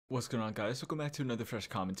What's going on, guys? Welcome back to another fresh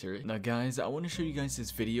commentary. Now guys, I want to show you guys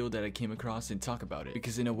this video that I came across and talk about it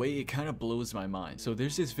because in a way it kind of blows my mind. So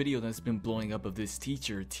there's this video that's been blowing up of this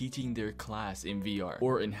teacher teaching their class in VR,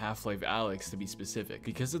 or in Half Life Alyx to be specific,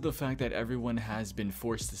 because of the fact that everyone has been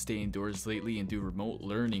forced to stay indoors lately and do remote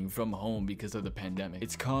learning from home because of the pandemic.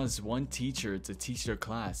 It's caused one teacher to teach their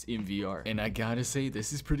class in VR, and I gotta say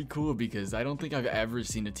this is pretty cool because I don't think I've ever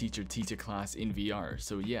seen a teacher teach a class in VR.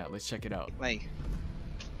 So yeah, let's check it out. Like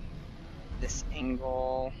this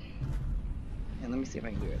angle, and let me see if I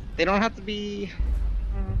can do it. They don't have to be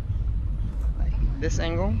like this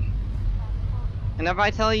angle. And if I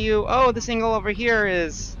tell you, oh, this angle over here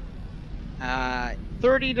is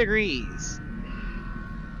 30 degrees,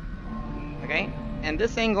 okay, and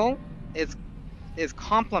this angle is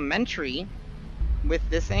complementary with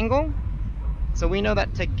this angle, so we know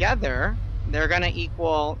that together they're gonna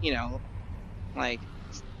equal, you know, like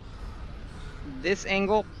this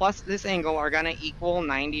angle plus this angle are gonna equal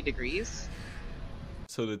 90 degrees.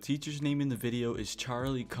 So the teacher's name in the video is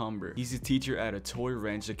Charlie Comber. He's a teacher at a Toy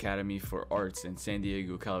Ranch Academy for Arts in San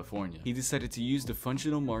Diego, California. He decided to use the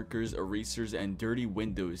functional markers, erasers, and dirty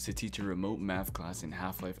windows to teach a remote math class in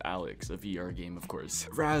Half Life Alyx, a VR game of course,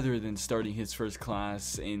 rather than starting his first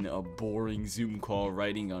class in a boring Zoom call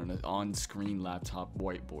writing on an on-screen laptop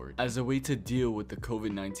whiteboard. As a way to deal with the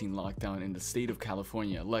COVID-19 lockdown in the state of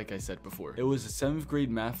California, like I said before. It was a 7th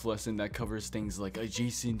grade math lesson that covers things like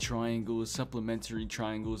adjacent triangles, supplementary triangles,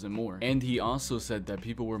 and more. And he also said that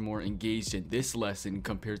people were more engaged in this lesson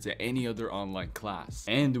compared to any other online class.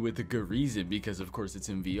 And with a good reason, because of course it's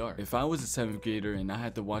in VR. If I was a 7th grader and I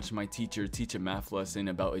had to watch my teacher teach a math lesson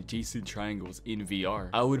about adjacent triangles in VR,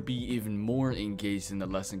 I would be even more engaged in the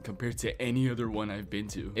lesson compared to any other one I've been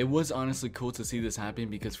to. It was honestly cool to see this happen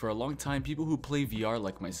because for a long time, people who play VR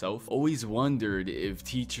like myself always wondered if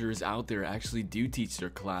teachers out there actually do teach their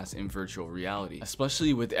class in virtual reality.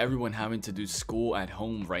 Especially with everyone having to do school at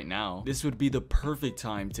home right now, this would be the perfect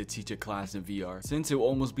time to teach a class in VR, since it will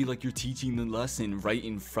almost be like you're teaching the lesson right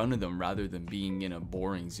in front of them rather than being in a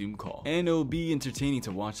boring Zoom call. And it will be entertaining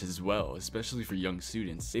to watch as well, especially for young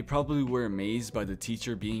students. They probably were amazed by the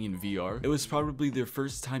teacher being in VR. It was probably their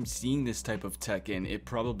first time seeing this type of tech and it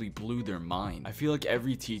probably blew their mind. I feel like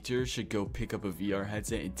every teacher should go pick up a VR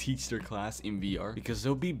headset and teach their class in VR because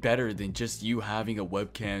it'll be better than just you having a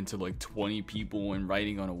webcam to like 20 people and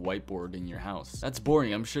writing on a whiteboard in your house. That's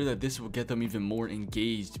boring. I'm sure that this will get them even more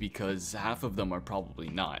engaged because half of them are probably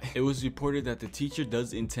not. It was reported that the teacher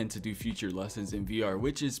does intend to do future lessons in VR,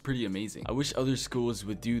 which is pretty amazing. I wish other schools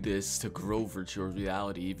would do this to grow virtual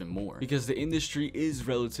reality even more because the industry is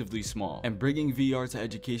relatively small and bringing VR to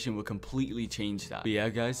education will completely change that. But yeah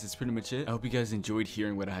guys, that's pretty much it. I hope you guys enjoyed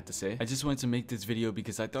hearing what I had to say. I just wanted to make this video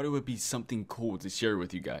because I thought it would be something cool to share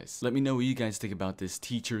with you guys. Let me know what you guys think about this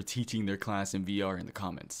teacher teaching their class in VR in the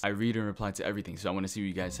comments. I read and reply to everything, so I want to see what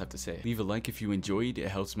you guys have to say. Leave a like if you enjoyed, it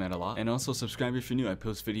helps me out a lot. And also subscribe if you're new. I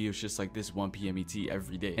post videos just like this 1 p.m. ET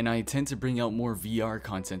every day. And I intend to bring out more VR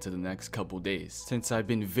content in the next couple days, since I've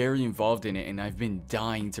been very involved in it and I've been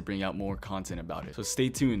dying to bring out more content about it. So stay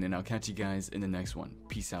tuned and I'll catch you guys in the next one.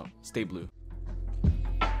 Peace out. Stay blue.